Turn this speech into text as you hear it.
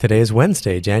Today is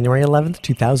Wednesday, January 11th,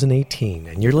 2018,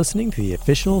 and you're listening to the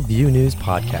official Vue News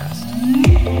Podcast.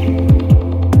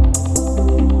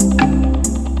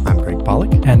 I'm Greg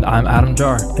Pollock. And I'm Adam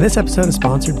Jar. And this episode is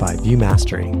sponsored by Vue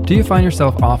Mastery. Do you find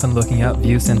yourself often looking up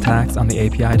Vue syntax on the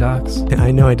API docs?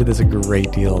 I know I did this a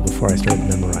great deal before I started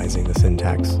memorizing the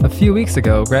syntax. A few weeks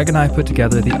ago, Greg and I put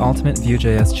together the ultimate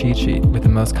Vue.js cheat sheet with the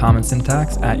most common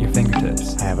syntax at your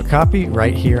fingertips. I have a copy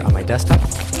right here on my desktop.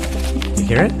 You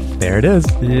hear it? There it is.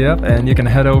 Yep, and you can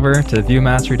head over to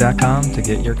vuemastery.com to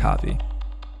get your copy.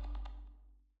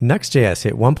 Nuxt.js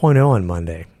hit 1.0 on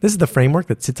Monday. This is the framework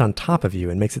that sits on top of Vue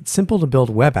and makes it simple to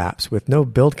build web apps with no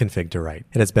build config to write.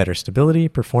 It has better stability,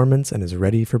 performance, and is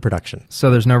ready for production. So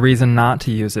there's no reason not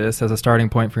to use this as a starting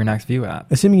point for your next Vue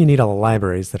app. Assuming you need all the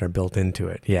libraries that are built into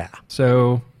it, yeah.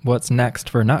 So what's next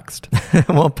for Nuxt?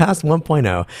 Well, past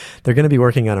 1.0, they're going to be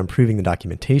working on improving the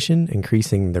documentation,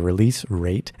 increasing the release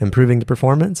rate, improving the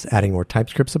performance, adding more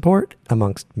TypeScript support,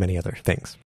 amongst many other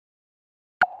things.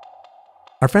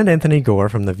 Our friend Anthony Gore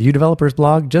from the Vue Developers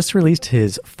blog just released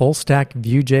his Full Stack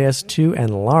Vue.js 2 and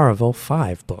Laravel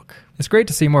 5 book. It's great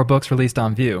to see more books released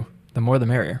on Vue. The more the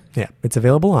merrier. Yeah, it's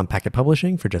available on Packet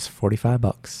Publishing for just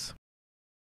 $45.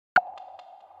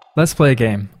 Let's play a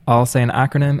game. I'll say an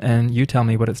acronym and you tell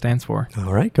me what it stands for.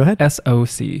 All right, go ahead.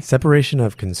 SOC. Separation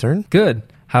of concern. Good.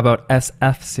 How about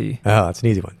SFC? Oh, it's an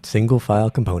easy one. Single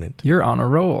file component. You're on a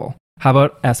roll. How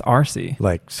about SRC?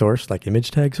 Like source, like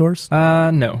image tag source?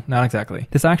 No, not exactly.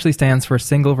 This actually stands for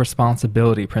Single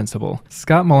Responsibility Principle.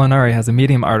 Scott Molinari has a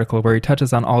Medium article where he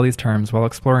touches on all these terms while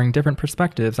exploring different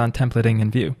perspectives on templating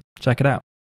in Vue. Check it out.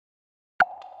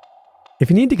 If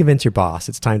you need to convince your boss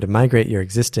it's time to migrate your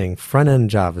existing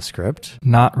front-end JavaScript,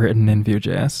 not written in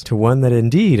Vue.js, to one that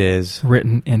indeed is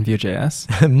written in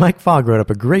Vue.js, Mike Fogg wrote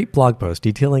up a great blog post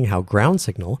detailing how Ground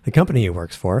Signal, the company he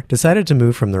works for, decided to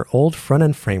move from their old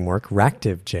front-end framework,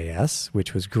 Reactive.js,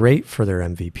 which was great for their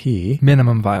MVP,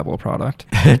 minimum viable product,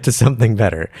 to something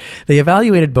better. They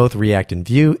evaluated both React and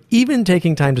Vue, even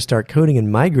taking time to start coding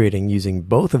and migrating using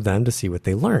both of them to see what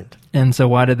they learned. And so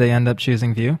why did they end up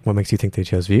choosing Vue? What makes you think they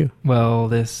chose Vue? Well,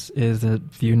 this is a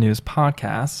Vue News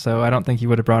podcast, so I don't think you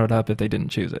would have brought it up if they didn't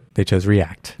choose it. They chose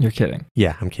React. You're kidding.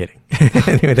 Yeah, I'm kidding.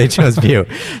 Anyway, they chose Vue.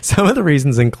 Some of the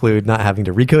reasons include not having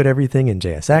to recode everything in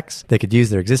JSX. They could use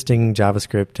their existing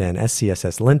JavaScript and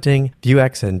SCSS linting.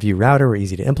 Vuex and Vue Router were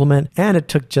easy to implement, and it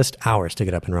took just hours to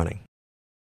get up and running.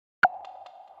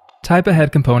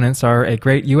 Typeahead components are a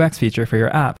great UX feature for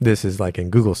your app. This is like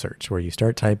in Google search, where you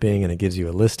start typing and it gives you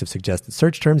a list of suggested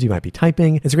search terms you might be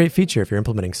typing. It's a great feature if you're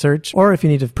implementing search or if you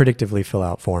need to predictively fill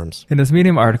out forms. In this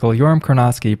Medium article, Yoram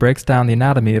Kornowski breaks down the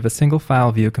anatomy of a single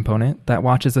file Vue component that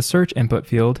watches a search input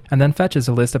field and then fetches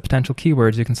a list of potential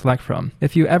keywords you can select from.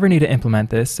 If you ever need to implement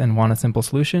this and want a simple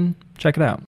solution, check it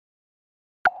out.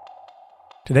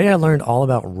 Today I learned all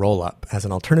about Rollup as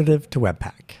an alternative to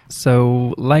Webpack.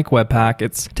 So, like Webpack,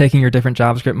 it's taking your different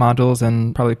JavaScript modules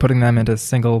and probably putting them into a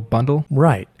single bundle?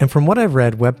 Right. And from what I've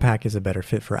read, Webpack is a better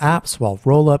fit for apps, while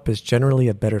Rollup is generally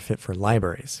a better fit for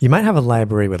libraries. You might have a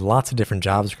library with lots of different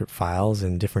JavaScript files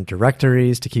and different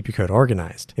directories to keep your code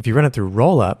organized. If you run it through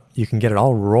Rollup, you can get it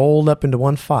all rolled up into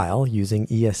one file using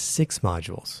ES6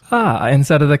 modules.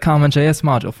 Instead of the common JS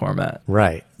module format.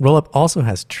 Right. Rollup also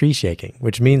has tree shaking,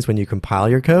 which means when you compile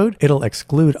your code, it'll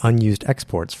exclude unused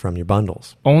exports from your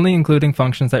bundles. Only including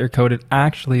functions that your code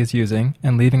actually is using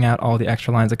and leaving out all the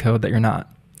extra lines of code that you're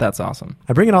not. That's awesome.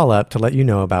 I bring it all up to let you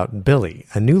know about Bili,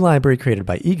 a new library created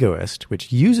by Egoist,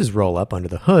 which uses Rollup under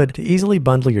the hood to easily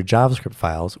bundle your JavaScript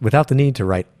files without the need to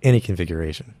write any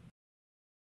configuration.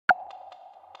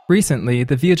 Recently,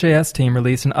 the Vue.js team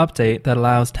released an update that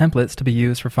allows templates to be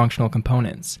used for functional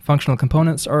components. Functional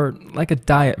components are like a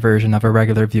diet version of a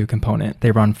regular Vue component.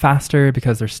 They run faster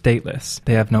because they're stateless.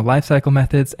 They have no lifecycle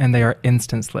methods, and they are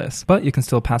instanceless, but you can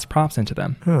still pass props into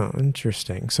them. Oh,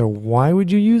 interesting. So why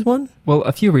would you use one? Well,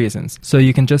 a few reasons. So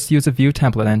you can just use a Vue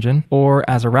template engine, or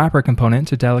as a wrapper component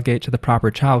to delegate to the proper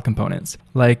child components.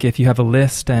 Like if you have a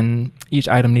list and each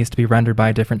item needs to be rendered by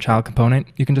a different child component,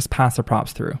 you can just pass the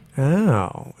props through.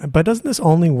 Oh, but doesn't this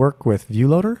only work with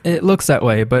VueLoader? It looks that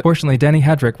way, but fortunately Denny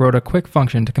Hedrick wrote a quick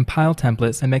function to compile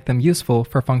templates and make them useful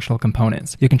for functional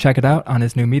components. You can check it out on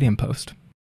his new Medium post.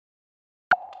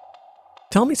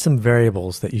 Tell me some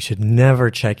variables that you should never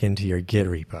check into your Git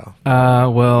repo.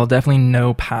 Well, definitely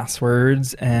no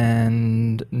passwords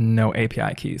and no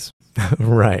API keys.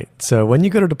 Right. So when you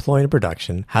go to deploy into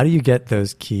production, how do you get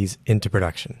those keys into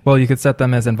production? Well, you could set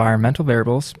them as environmental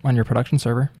variables on your production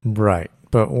server. Right.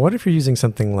 But what if you're using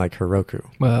something like Heroku?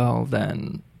 Well,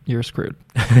 then you're screwed.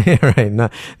 Right,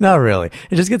 not really.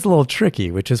 It just gets a little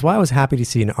tricky, which is why I was happy to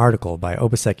see an article by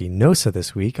Obaseki Nosa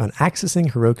this week on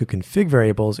accessing Heroku config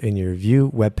variables in your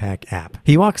Vue Webpack app.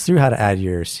 He walks through how to add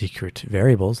your secret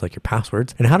variables, like your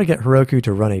passwords, and how to get Heroku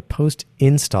to run a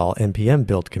post-install npm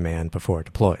build command before it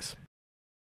deploys.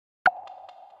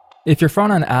 If your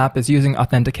front-end app is using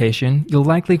authentication, you'll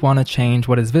likely want to change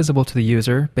what is visible to the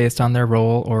user based on their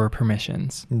role or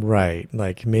permissions. Right,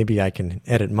 like maybe I can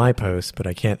edit my posts, but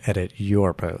I can't edit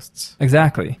your posts.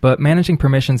 Exactly, but managing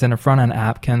permissions in a front-end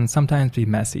app can sometimes be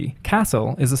messy.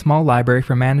 Castle is a small library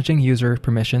for managing user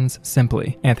permissions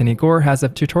simply. Anthony Gore has a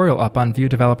tutorial up on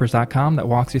vuedevelopers.com that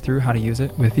walks you through how to use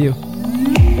it with Vue.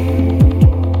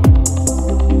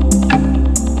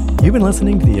 You've been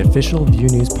listening to the official Vue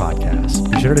News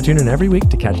Podcast. Be sure to tune in every week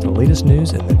to catch the latest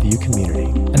news in the Vue community.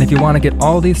 And if you want to get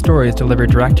all these stories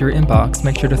delivered direct to your inbox,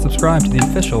 make sure to subscribe to the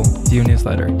official Vue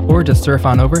newsletter. Or just surf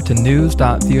on over to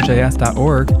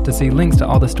news.vuejs.org to see links to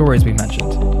all the stories we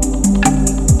mentioned.